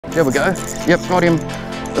There we go. Yep, got him.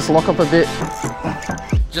 Let's lock up a bit.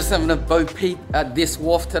 Just having a boat peep at this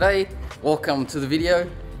wharf today. Welcome to the video.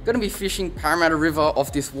 Gonna be fishing Parramatta River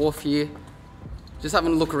off this wharf here. Just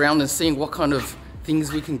having a look around and seeing what kind of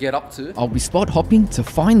things we can get up to. I'll be spot hopping to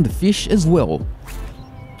find the fish as well.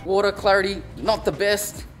 Water clarity, not the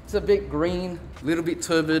best. It's a bit green, a little bit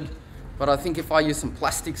turbid. But I think if I use some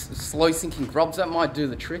plastics, slow sinking grubs, that might do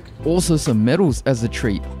the trick. Also some metals as a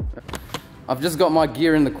treat. I've just got my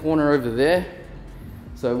gear in the corner over there.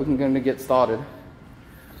 So we're going to get started.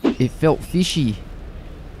 It felt fishy.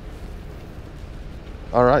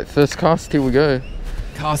 All right, first cast, here we go.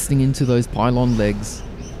 Casting into those pylon legs.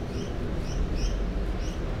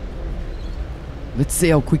 Let's see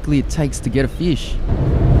how quickly it takes to get a fish.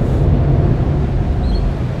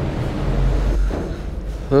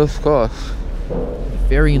 First cast.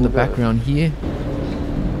 Ferry in the background here.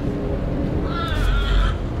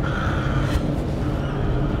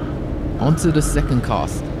 Onto the second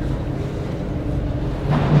cast.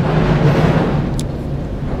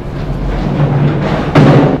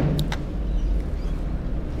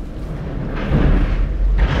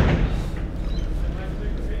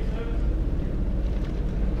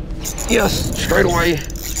 Yes, straight away.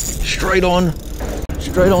 Straight on.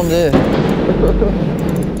 Straight on there.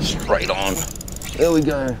 Straight on. There we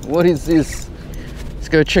go. What is this? Let's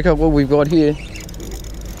go check out what we've got here.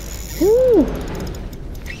 Woo.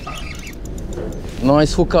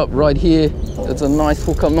 Nice hookup right here. That's a nice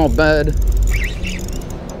hookup, not bad.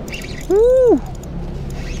 Woo.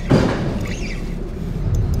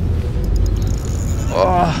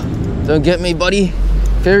 Oh, don't get me, buddy.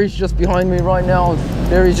 Ferry's just behind me right now.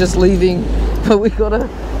 Ferry's just leaving, but we got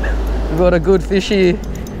a good fish here.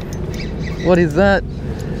 What is that?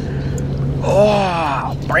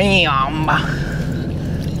 Oh, bream.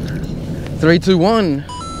 3, 2, 1.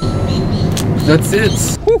 That's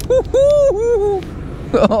it.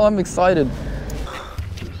 Oh, I'm excited.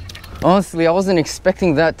 Honestly, I wasn't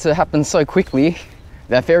expecting that to happen so quickly.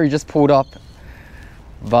 That ferry just pulled up,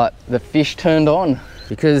 but the fish turned on.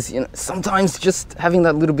 Because, you know, sometimes just having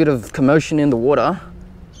that little bit of commotion in the water,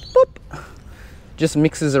 boop, just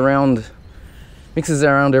mixes around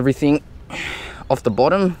everything off the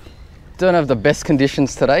bottom. Don't have the best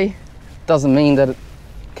conditions today. Doesn't mean that it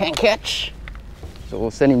can't catch. So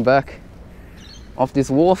we'll send him back off this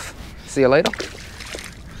wharf. See you later.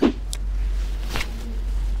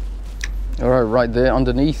 All right, right there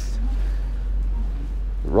underneath,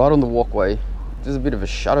 right on the walkway. There's a bit of a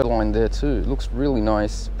shadow line there too. It looks really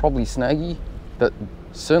nice. Probably snaggy, but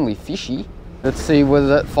certainly fishy. Let's see whether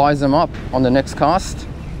that fires them up on the next cast.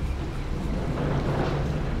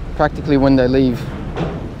 Practically when they leave.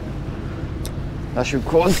 That should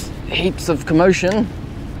cause heaps of commotion.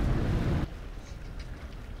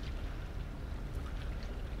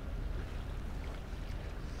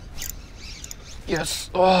 Yes.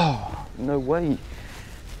 Oh, no way.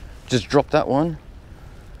 Just dropped that one.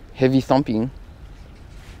 Heavy thumping.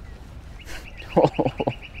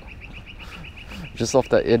 Just off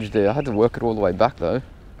that edge there. I had to work it all the way back though.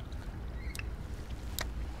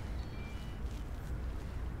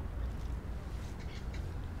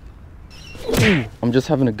 I'm just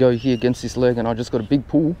having a go here against this leg and I just got a big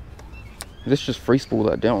pull. Let's just free spool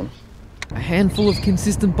that down. A handful of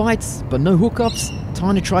consistent bites, but no hookups.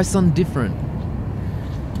 Time to try something different.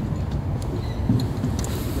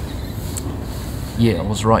 Yeah, I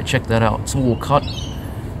was right. Check that out. It's all cut.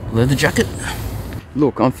 Leather jacket.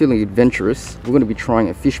 Look, I'm feeling adventurous. We're going to be trying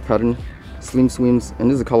a fish pattern, slim swims, and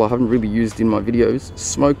there's a color I haven't really used in my videos,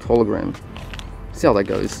 smoked hologram. See how that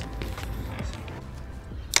goes.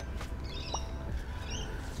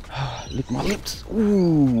 Lick my lips.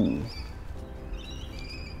 Ooh.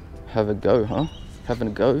 Have a go, huh? Having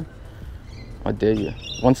a go? I dare you.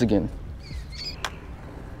 Once again.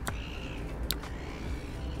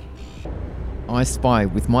 I spy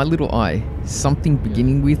with my little eye something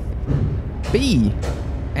beginning with B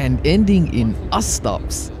and ending in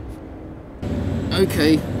us-stops.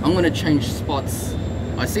 Okay, I'm gonna change spots.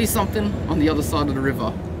 I see something on the other side of the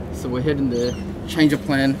river, so we're heading there. Change of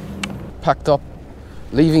plan. Packed up,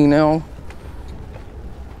 leaving now.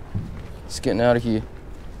 Just getting out of here.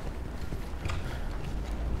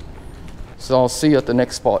 So I'll see you at the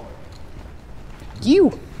next spot.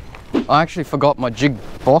 You! I actually forgot my jig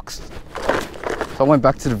box. So I went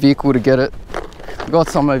back to the vehicle to get it. We got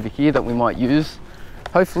some over here that we might use.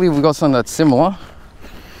 Hopefully we got something that's similar.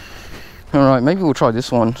 All right, maybe we'll try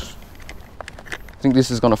this one. I think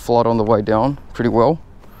this is gonna float on the way down pretty well.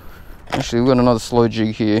 Actually, we've got another slow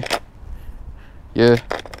jig here. Yeah,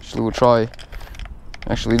 actually we'll try.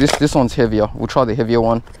 Actually, this one's heavier. We'll try the heavier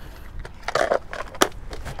one.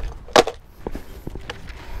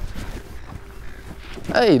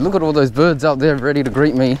 Hey, look at all those birds out there ready to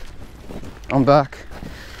greet me. I'm back.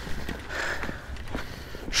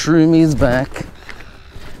 Shroom is back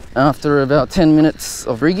after about 10 minutes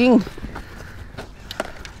of rigging. All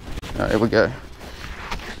right, here we go.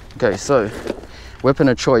 Okay, so weapon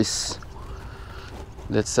of choice.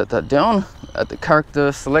 Let's set that down at the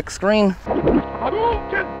character select screen.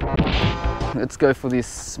 Let's go for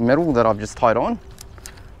this metal that I've just tied on.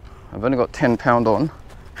 I've only got 10 pound on,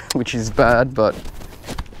 which is bad, but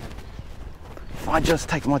if I just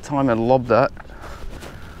take my time and lob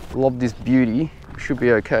this beauty, we should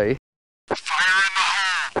be okay.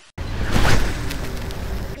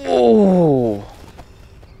 Oh,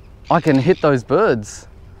 I can hit those birds.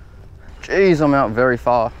 Jeez, I'm out very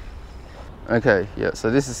far. Okay, yeah, so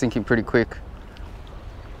this is sinking pretty quick.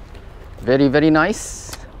 Very, very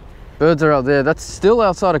nice. Birds are out there. That's still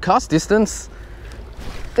outside of cast distance.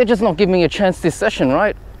 They're just not giving me a chance this session,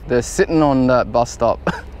 right? They're sitting on that bus stop.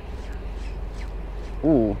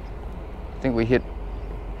 Ooh, I think we hit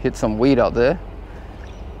some weed out there.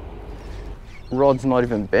 Rod's not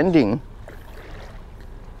even bending.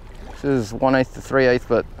 This is 1/8 to 3/8,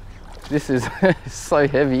 but this is so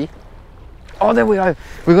heavy. Oh, there we go.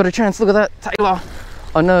 We got a chance. Look at that, Taylor.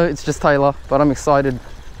 I know it's just Taylor, but I'm excited.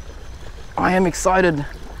 I am excited.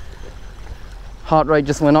 Heart rate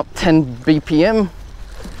just went up 10 BPM.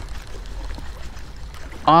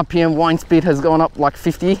 RPM wind speed has gone up like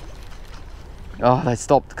 50. Oh, they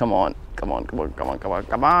stopped. Come on, come on, come on, come on, come on,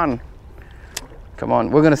 come on. Come on,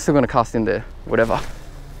 we're still gonna cast in there. Whatever.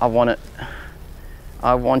 I want it.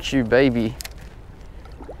 I want you, baby.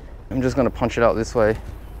 I'm just gonna punch it out this way.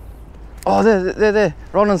 Oh, there,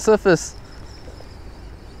 right on the surface.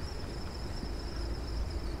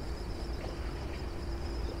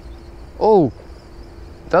 Oh,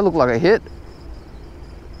 that looked like a hit.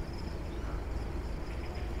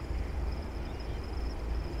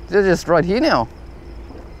 They're just right here now.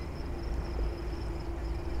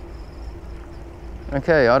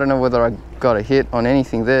 Okay, I don't know whether I got a hit on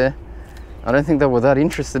anything there. I don't think they were that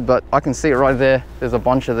interested, but I can see it right there. There's a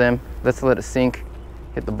bunch of them. Let's let it sink,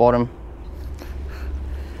 hit the bottom.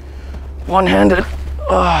 One-handed.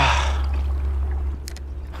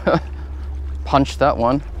 Punch that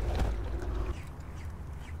one.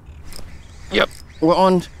 Yep, we're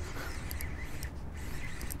on.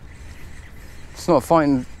 It's not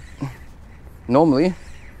fighting normally.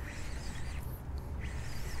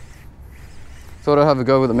 Thought I'd have a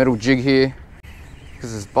go with a metal jig here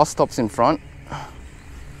because there's bus stops in front.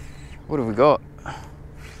 What have we got?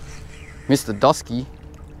 Mr. Dusky.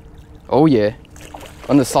 Oh yeah,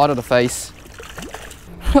 on the side of the face.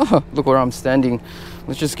 Look where I'm standing.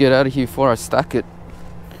 Let's just get out of here before I stack it.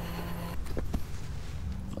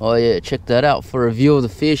 Oh yeah, check that out for a view of the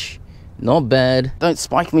fish. Not bad. Don't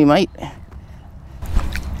spike me, mate.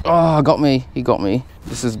 Oh, got me. He got me.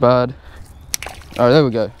 This is bad. All right, there we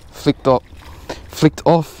go. Flicked off.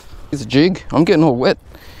 It's a jig. I'm getting all wet.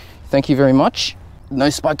 Thank you very much. No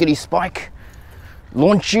spikety spike.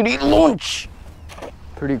 Launch, Judy, launch.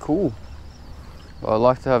 Pretty cool. Well, I'd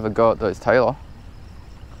like to have a go at those Taylor.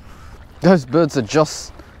 Those birds are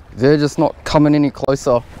they're just not coming any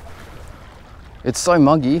closer. It's so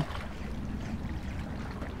muggy.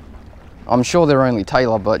 I'm sure they're only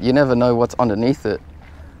Taylor, but you never know what's underneath it.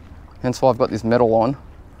 Hence why I've got this metal on,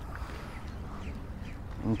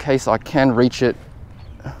 in case I can reach it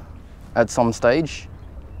at some stage.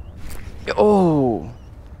 Oh!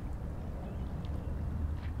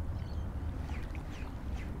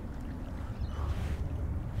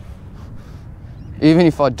 Even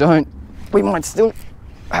if I don't, we might still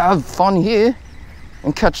have fun here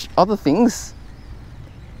and catch other things.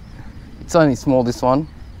 It's only small, this one.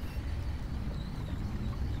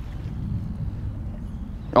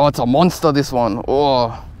 Oh, it's a monster, this one.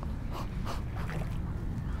 Oh.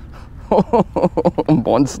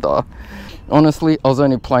 Monster. Honestly, I was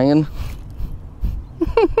only playing.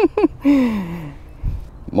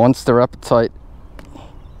 Monster appetite.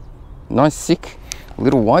 Nice sick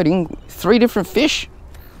little whiting. 3 different fish.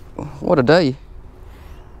 What a day.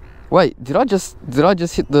 Wait, did I just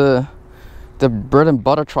hit the bread and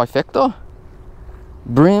butter trifecta?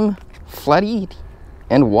 Bream, flathead,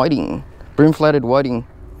 and whiting. Bream, flathead, whiting.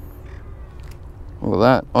 Look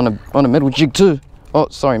at that, on a metal jig too. Oh,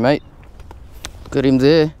 sorry mate. Got him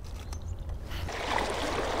there.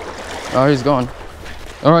 Oh, he's gone.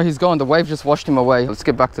 All right, he's gone. The wave just washed him away. Let's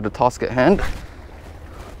get back to the task at hand.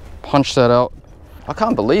 Punch that out. I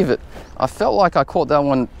can't believe it. I felt like I caught that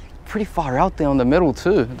one pretty far out there on the metal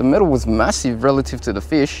too. The metal was massive relative to the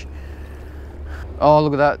fish. Oh,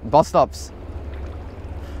 look at that, bus stops.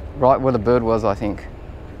 Right where the bird was, I think.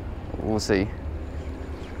 We'll see.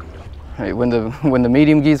 Hey, when the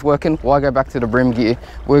medium gear's working, why go back to the bream gear?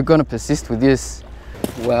 We're gonna persist with this.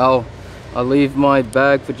 Wow, I leave my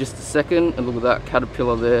bag for just a second, and look at that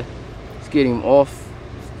caterpillar there. Let's get him off.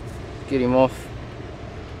 Get him off.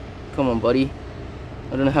 Come on, buddy.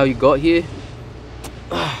 I don't know how you got here.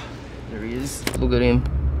 There he is. Look at him.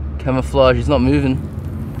 Camouflage, he's not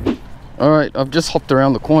moving. Alright, I've just hopped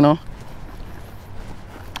around the corner.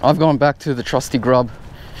 I've gone back to the trusty grub.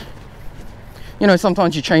 You know,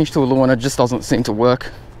 sometimes you change to a lure and it just doesn't seem to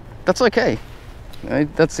work. That's okay. You know,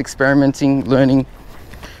 that's experimenting, learning.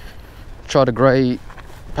 Tried a grey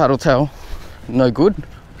paddle tail, no good.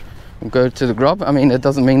 Go to the grub. I mean, it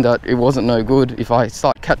doesn't mean that it wasn't no good if I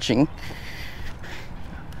start catching.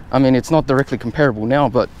 I mean, it's not directly comparable now,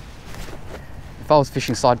 but if I was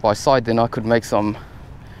fishing side by side, then I could make some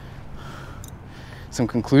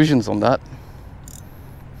conclusions on that.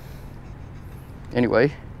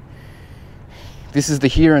 Anyway, this is the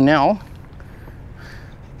here and now.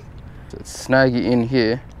 So it's snaggy in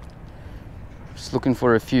here. Just looking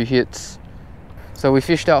for a few hits. So we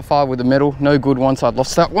fished out far with the metal, no good once I'd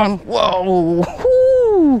lost that one. Whoa!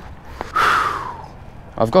 Woo.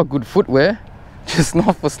 I've got good footwear, just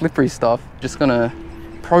not for slippery stuff. Just gonna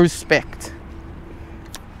prospect.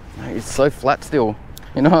 It's so flat still.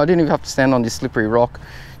 You know, I didn't even have to stand on this slippery rock.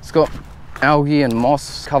 It's got algae and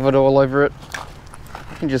moss covered all over it.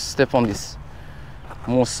 I can just step on this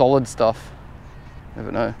more solid stuff.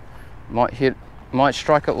 Never know. Might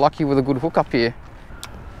strike it lucky with a good hook up here.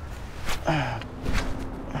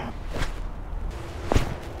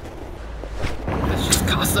 Let's just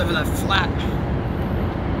cast over that flat.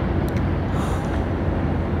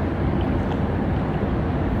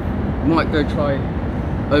 Might go try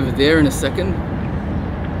over there in a second.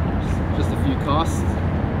 Just a few casts.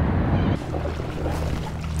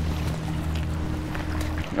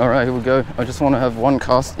 All right, here we go. I just want to have one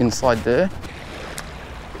cast inside there.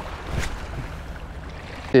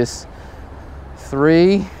 This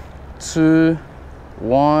 3, 2,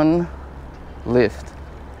 1, lift.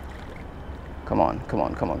 Come on, come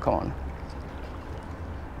on, come on, come on.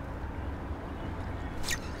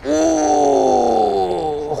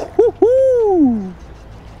 Oh!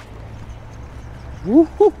 Woohoo!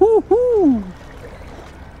 Woohoo!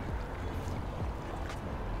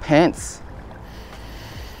 Pants.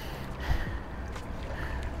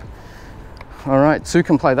 All right, 2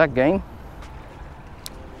 can play that game.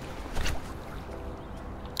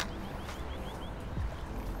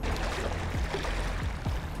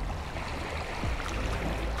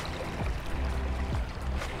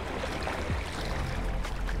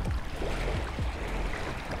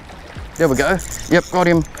 There we go. Yep, got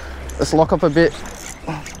him. Let's lock up a bit.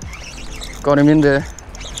 Got him in there.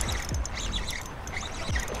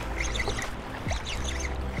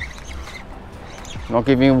 Not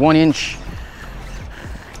giving him 1 inch.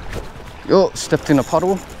 Oh, stepped in a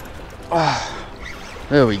puddle. Oh,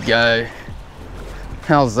 there we go.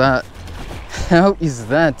 How's that? How is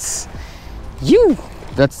that? You!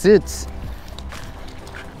 That's it.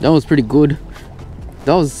 That was pretty good.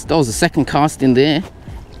 That was the second cast in there.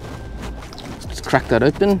 Let's crack that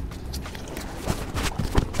open.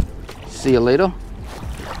 See you later.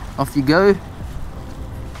 Off you go.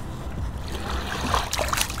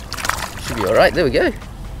 Should be alright, there we go.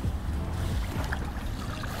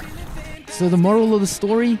 So the moral of the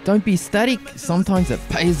story, don't be static. Sometimes it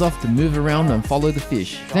pays off to move around and follow the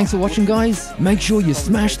fish. Thanks for watching, guys. Make sure you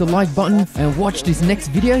smash the like button and watch this next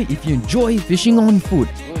video if you enjoy fishing on foot.